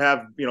teams that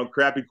have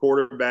crappy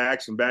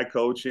quarterbacks and bad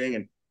coaching.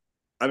 And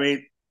I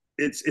mean,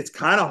 it's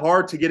kind of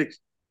hard to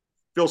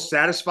feel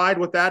satisfied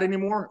with that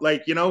anymore.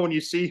 Like, when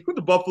you see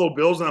the Buffalo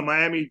Bills and the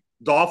Miami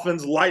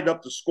Dolphins light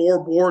up the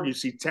scoreboard, you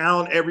see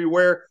talent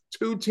everywhere.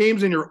 Two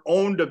teams in your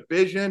own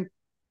division,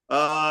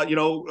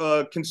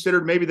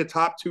 considered maybe the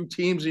top two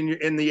teams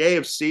in the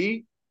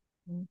AFC.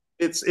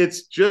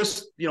 It's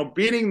just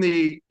beating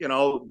the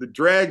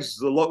dregs,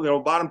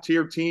 the bottom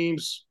tier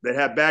teams that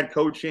have bad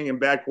coaching and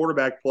bad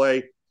quarterback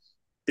play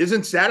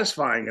isn't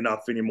satisfying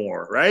enough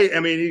anymore, right?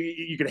 I mean,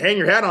 you can hang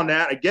your hat on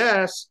that, I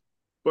guess,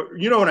 but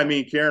you know what I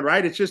mean, Karen,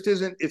 right? It just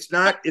isn't. It's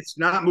not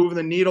moving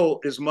the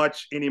needle as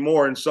much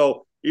anymore. And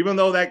so, even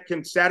though that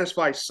can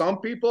satisfy some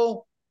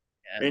people,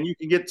 and you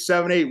can get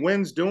 7-8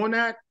 wins doing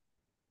that,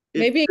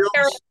 maybe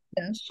feels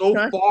so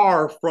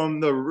far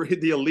from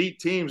the elite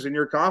teams in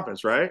your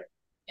conference, right?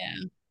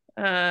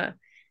 Yeah.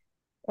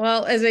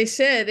 Well, as I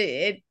said,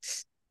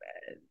 it's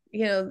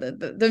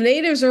the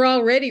natives are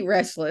already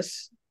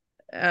restless.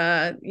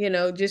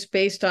 Just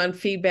based on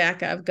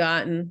feedback I've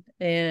gotten,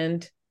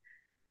 and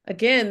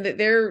again,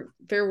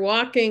 they're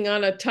walking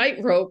on a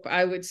tightrope.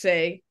 I would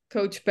say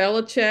Coach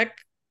Belichick,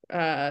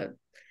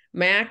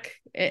 Mac,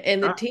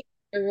 and the team,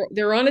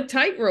 they're on a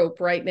tightrope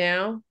right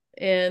now,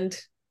 and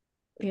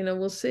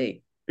we'll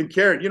see. And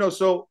Karen,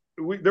 so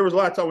there was a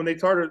lot of time when they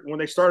started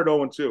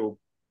 0-2.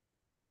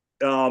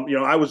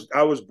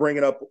 I was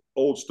bringing up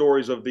old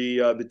stories of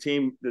the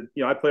team that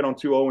I played on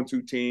 2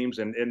 0-2 teams,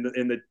 and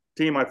the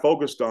team I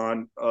focused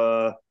on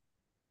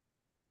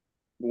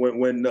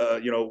when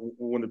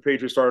the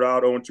Patriots started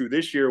out 0-2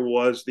 this year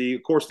was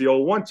of course the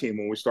 0-1 team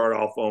when we started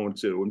off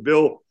 0-2, and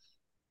Bill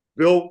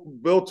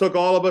took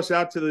all of us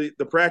out to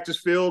the practice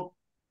field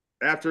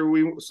after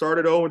we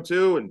started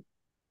 0-2, and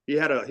he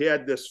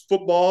had this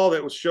football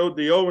that showed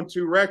the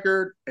 0-2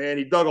 record, and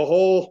he dug a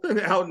hole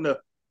out on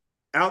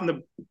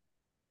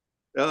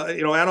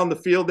the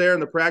field there in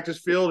the practice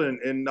field,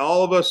 and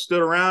all of us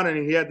stood around,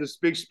 and he had this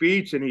big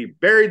speech, and he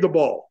buried the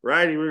ball,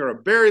 right? We were going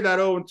to bury that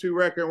 0-2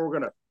 record, and we're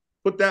going to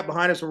put that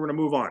behind us, and we're going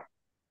to move on.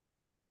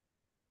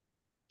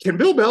 Can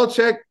Bill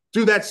Belichick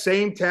do that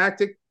same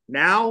tactic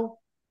now?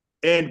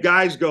 And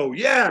guys go,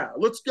 yeah,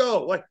 let's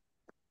go. Like,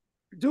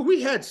 dude,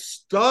 we had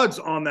studs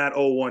on that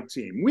 0-1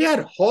 team. We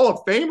had Hall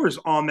of Famers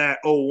on that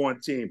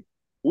 0-1 team.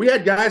 We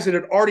had guys that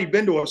had already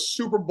been to a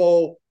Super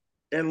Bowl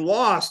and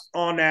lost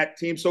on that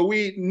team, so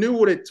we knew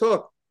what it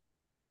took.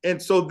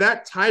 And so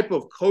that type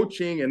of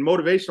coaching and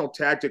motivational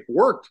tactic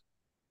worked.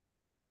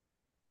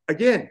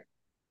 Again,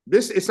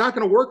 it's not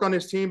going to work on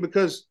this team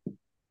because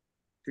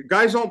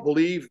guys don't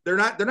believe. They're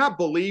not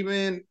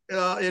believing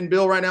in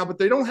Bill right now, but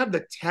they don't have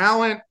the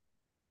talent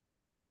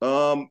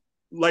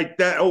like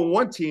that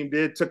 0-1 team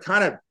did to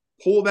kind of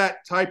pull that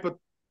type of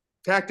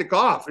tactic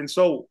off. And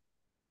so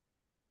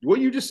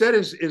what you just said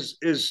is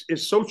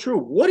so true.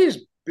 What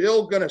is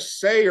Bill going to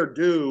say or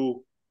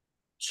do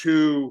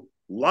to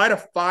light a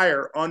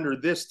fire under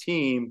this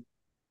team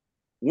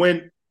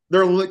when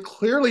they're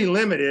clearly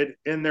limited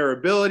in their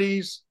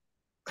abilities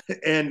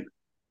and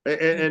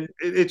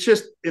it's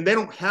just, and they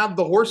don't have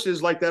the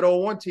horses like that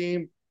 0-1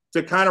 team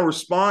to kind of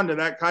respond to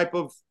that type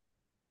of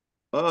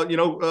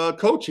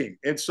coaching.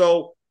 And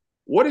so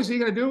what is he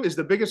going to do is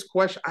the biggest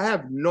question. I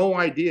have no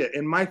idea.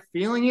 And my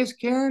feeling is,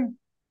 Karen,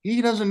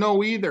 he doesn't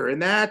know either.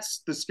 And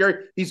that's the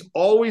scary. He's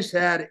always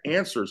had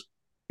answers.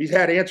 He's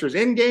had answers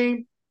in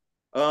game.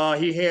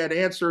 He had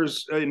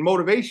answers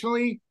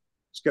motivationally,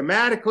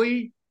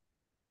 schematically.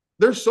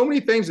 There's so many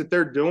things that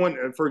they're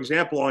doing, for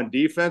example, on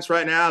defense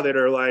right now that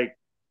are like,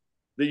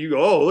 that you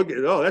go,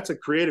 that's a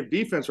creative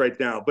defense right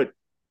now. But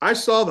I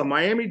saw the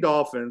Miami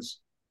Dolphins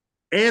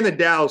and the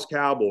Dallas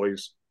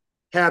Cowboys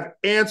have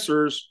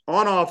answers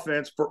on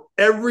offense for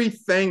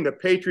everything the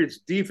Patriots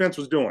defense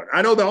was doing.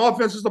 I know the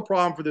offense is the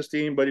problem for this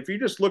team, but if you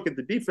just look at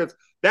the defense,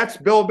 that's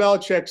Bill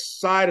Belichick's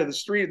side of the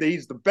street that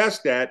he's the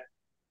best at.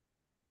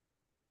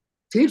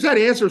 Teams had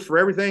answers for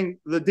everything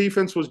the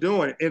defense was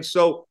doing. And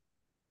so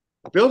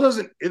Bill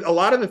doesn't – a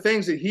lot of the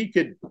things that he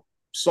could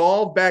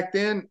solve back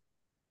then,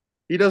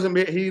 he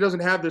doesn't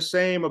have the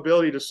same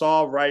ability to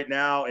solve right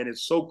now, and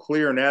it's so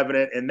clear and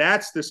evident, and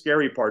that's the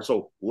scary part.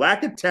 So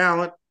lack of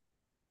talent,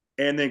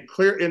 and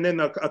then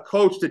a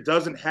coach that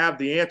doesn't have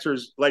the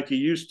answers like he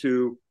used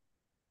to,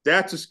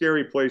 that's a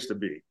scary place to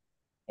be.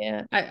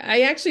 Yeah,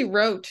 I actually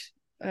wrote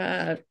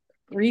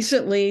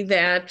recently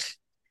that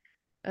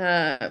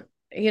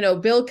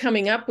Bill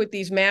coming up with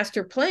these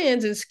master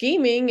plans and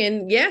scheming,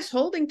 and yes,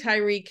 holding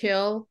Tyreek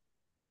Hill,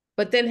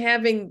 but then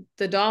having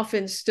the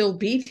Dolphins still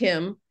beat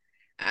him.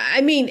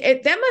 I mean,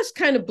 that must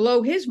kind of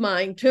blow his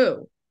mind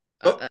too.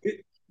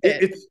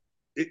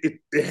 It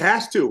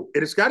has to,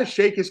 and it's got to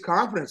shake his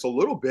confidence a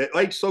little bit.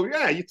 Like, so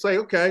yeah, you'd say,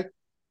 okay,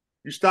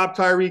 you stop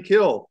Tyreek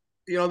Hill.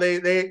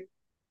 They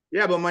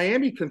Yeah, but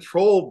Miami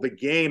controlled the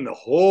game the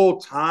whole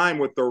time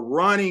with the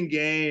running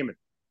game.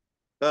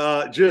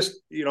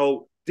 Just,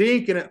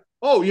 dink and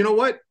oh, you know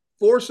what?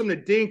 Force them to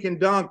dink and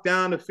dunk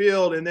down the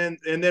field, and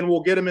then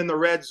we'll get them in the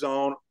red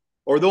zone,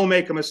 or they'll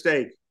make a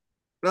mistake.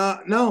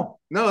 No,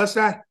 that's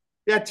not.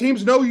 Yeah,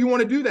 teams know you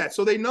want to do that,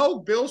 so they know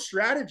Bill's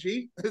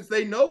strategy.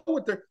 They know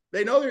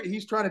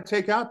he's trying to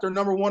take out their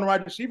number one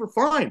wide receiver.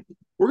 Fine,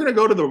 we're going to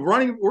go to the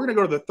running. We're going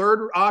to go to the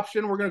third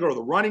option. We're going to go to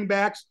the running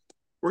backs.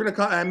 We're going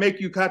to make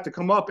you have to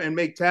come up and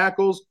make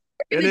tackles,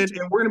 and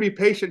we're going to be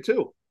patient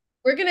too.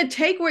 We're going to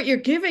take what you're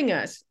giving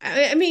us.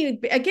 I mean,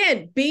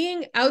 again,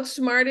 being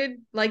outsmarted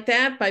like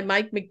that by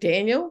Mike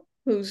McDaniel,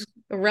 who's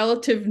a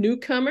relative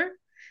newcomer,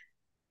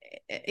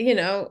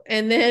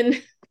 and then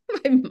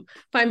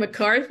by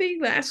McCarthy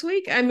last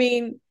week. I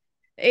mean,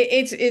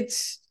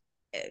 it's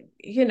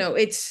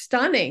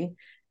stunning.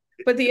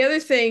 But the other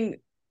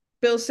thing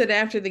Bill said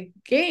after the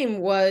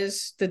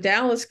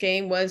Dallas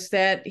game, was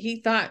that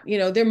he thought,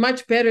 they're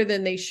much better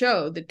than they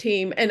showed, the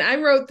team. And I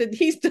wrote that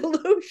he's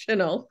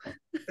delusional.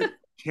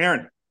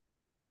 Karen,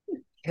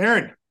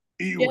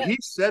 he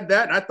said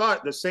that, and I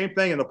thought the same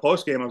thing in the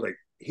post game. I was like,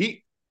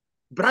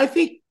 but I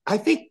think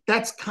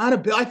that's kind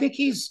of Bill. I think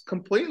he's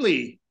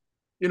completely,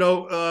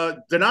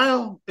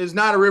 denial is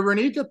not a river in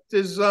Egypt.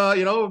 Is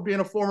being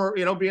a former,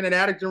 being an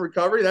addict in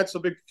recovery. That's a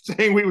big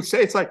thing we would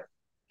say. It's like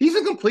he's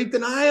in complete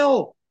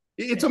denial.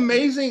 It's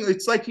amazing.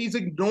 It's like he's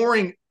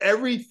ignoring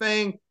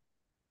everything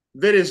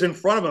that is in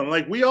front of him.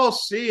 Like we all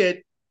see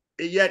it,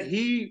 yet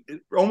he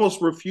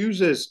almost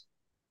refuses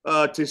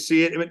to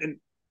see it. And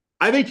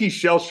I think he's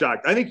shell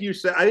shocked. I think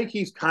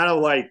he's kind of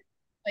like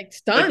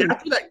stunned.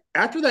 Like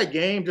after that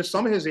game, just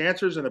some of his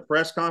answers in the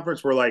press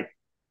conference were like,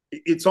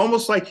 it's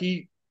almost like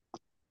he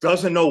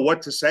doesn't know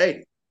what to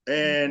say,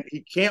 and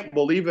he can't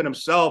believe in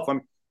himself.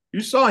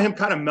 You saw him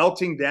kind of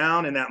melting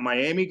down in that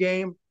Miami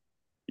game.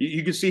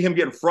 You could see him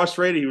getting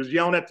frustrated. He was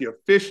yelling at the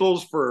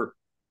officials for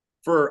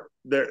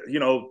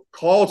the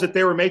calls that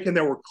they were making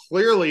that were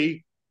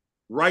clearly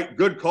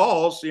good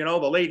calls. The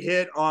late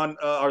hit on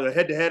or the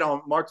head-to-head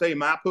on Marte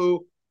Mapu.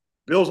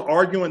 Bill's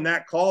arguing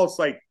that call. It's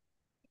like,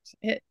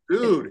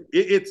 dude,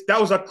 that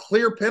was a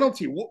clear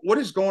penalty. What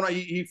is going on?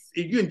 You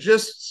can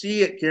just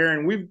see it,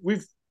 Karen.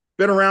 We've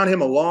been around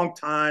him a long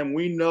time.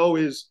 We know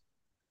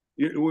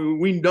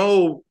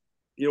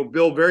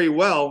Bill very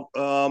well.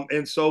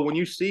 And so when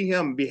you see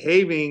him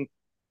behaving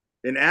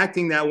and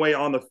acting that way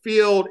on the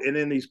field and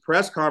in these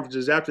press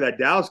conferences after that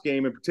Dallas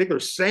game in particular,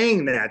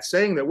 saying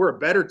that we're a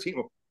better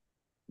team.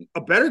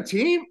 A better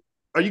team?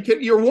 Are you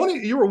kidding? You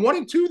were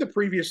 1-2 the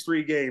previous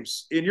 3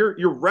 games, and you're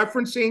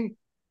referencing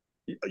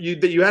that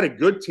you had a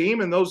good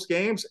team in those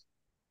games.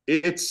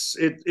 It's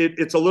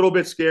a little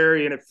bit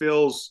scary, and it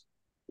feels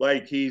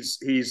like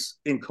he's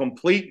in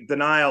complete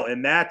denial,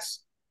 and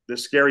that's the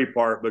scary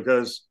part,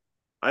 because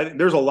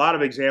there's a lot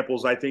of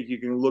examples I think you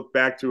can look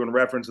back to and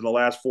reference in the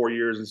last 4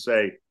 years and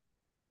say,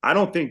 I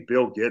don't think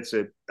Bill gets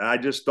it. I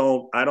just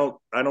don't. I don't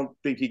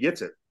think he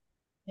gets it.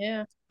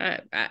 Yeah,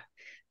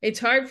 it's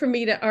hard for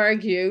me to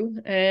argue,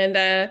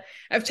 and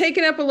I've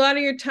taken up a lot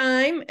of your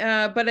time,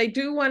 but I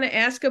do want to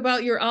ask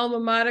about your alma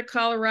mater,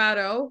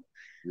 Colorado.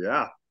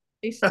 Yeah,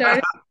 they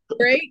started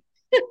great.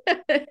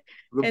 The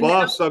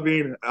Buffs.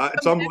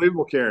 It's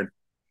unbelievable, Karen.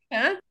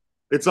 Huh?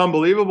 It's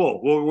unbelievable.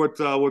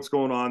 What's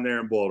going on there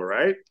in Boulder,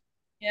 right?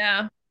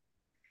 Yeah,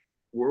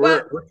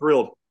 we're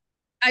thrilled.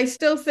 I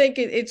still think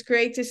it's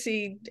great to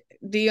see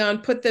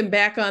Deion put them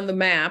back on the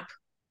map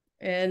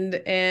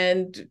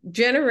and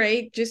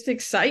generate just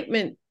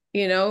excitement,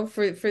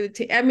 for the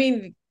team. I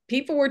mean,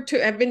 people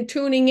have been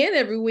tuning in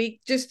every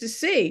week just to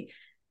see.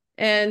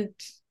 And,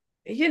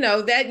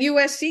 that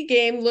USC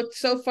game looked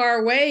so far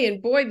away,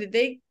 and boy, did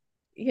they,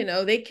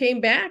 they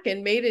came back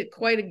and made it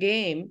quite a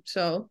game.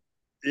 So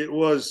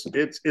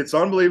it's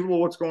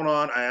unbelievable what's going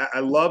on. I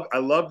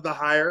love the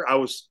hire. I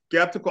was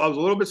skeptical. I was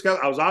a little bit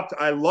skeptical.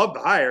 I love the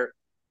hire.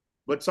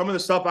 But some of the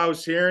stuff I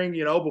was hearing,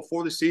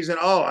 before the season,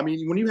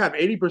 when you have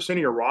 80% of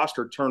your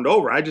roster turned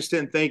over, I just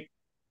didn't think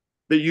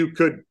that you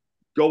could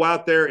go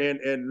out there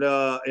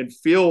and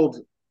field,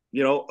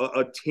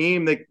 a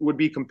team that would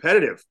be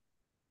competitive.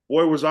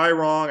 Boy, was I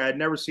wrong. I had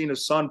never seen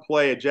his son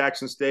play at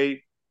Jackson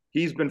State.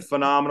 He's been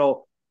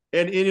phenomenal.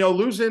 And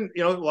losing,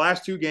 the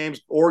last 2 games,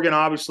 Oregon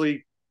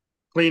obviously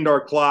cleaned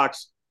our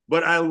clocks.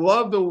 But I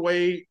love the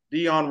way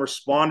Deion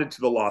responded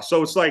to the loss.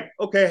 So it's like,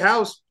 okay,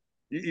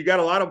 you got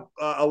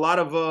a lot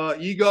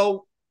of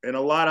ego and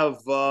a lot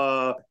of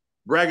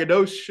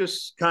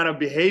braggadocious kind of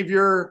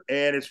behavior,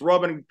 and it's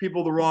rubbing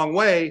people the wrong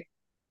way.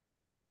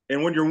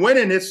 And when you're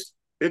winning,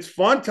 it's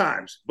fun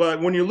times.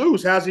 But when you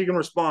lose, how's he going to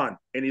respond?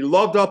 And he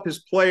loved up his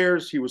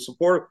players. He was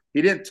supportive.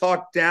 He didn't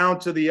talk down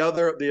to the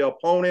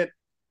opponent.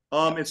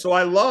 And so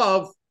I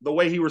love the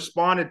way he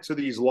responded to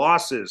these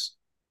losses.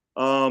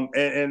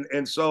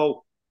 And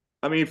so,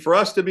 for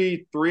us to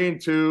be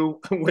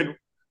 3-2 when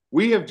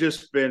we have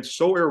just been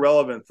so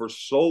irrelevant for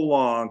so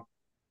long,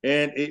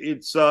 and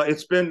it's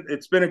been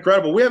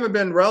incredible. We haven't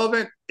been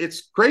relevant.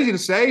 It's crazy to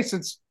say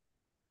since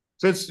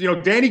since,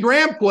 Danny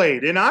Graham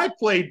played and I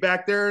played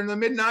back there in the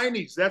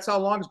mid-90s. That's how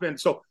long it's been.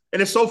 So, and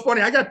it's so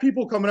funny. I got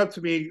people coming up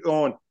to me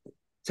going,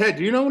 Ted,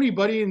 do you know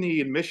anybody in the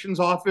admissions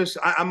office?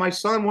 My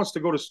son wants to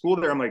go to school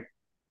there. I'm like,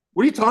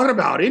 what are you talking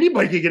about?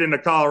 Anybody can get into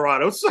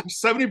Colorado. It's like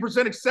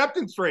 70%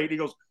 acceptance rate. He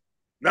goes,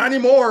 not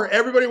anymore.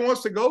 Everybody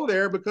wants to go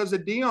there because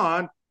of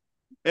Dion.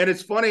 And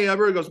it's funny.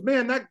 Everybody goes,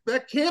 man,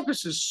 that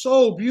campus is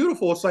so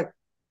beautiful. It's like,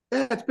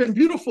 yeah, it's been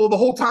beautiful the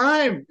whole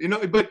time,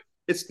 but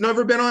it's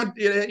never been on,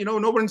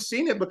 no one's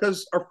seen it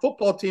because our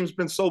football team's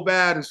been so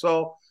bad. And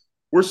so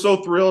we're so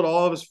thrilled.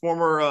 All of us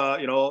former,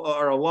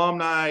 our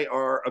alumni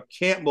I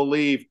can't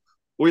believe.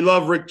 We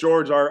love Rick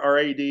George, our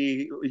AD.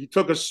 He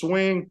took a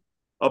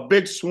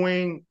big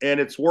swing, and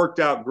it's worked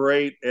out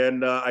great.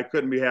 And I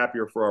couldn't be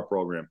happier for our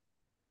program.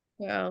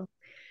 Well,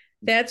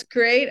 that's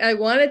great. I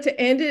wanted to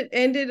end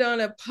it on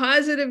a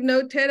positive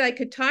note, Ted. I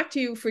could talk to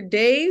you for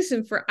days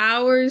and for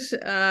hours.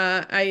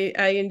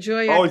 I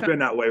enjoy. Always been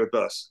that way with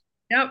us.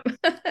 Yep.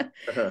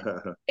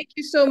 Thank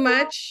you so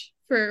much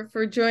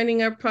for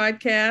joining our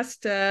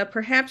podcast.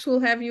 Perhaps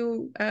we'll have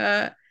you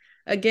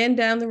again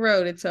down the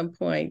road at some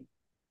point.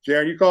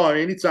 Sharon, you call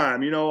me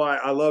anytime.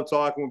 I love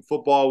talking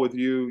football with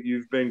you.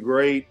 You've been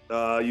great.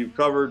 You've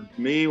covered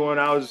me when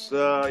I was,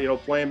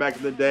 playing back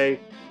in the day,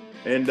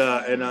 and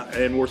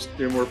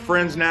we're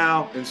friends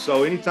now. And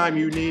so anytime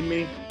you need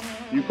me,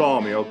 you call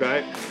me.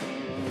 Okay.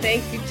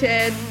 Thank you,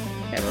 Ted.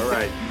 All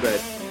right, you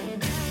bet.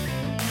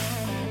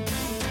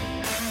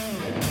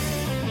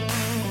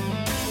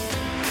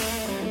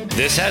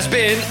 This has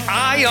been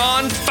Eye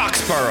on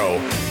Foxborough,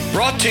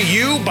 brought to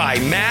you by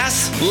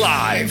Mass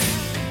Live.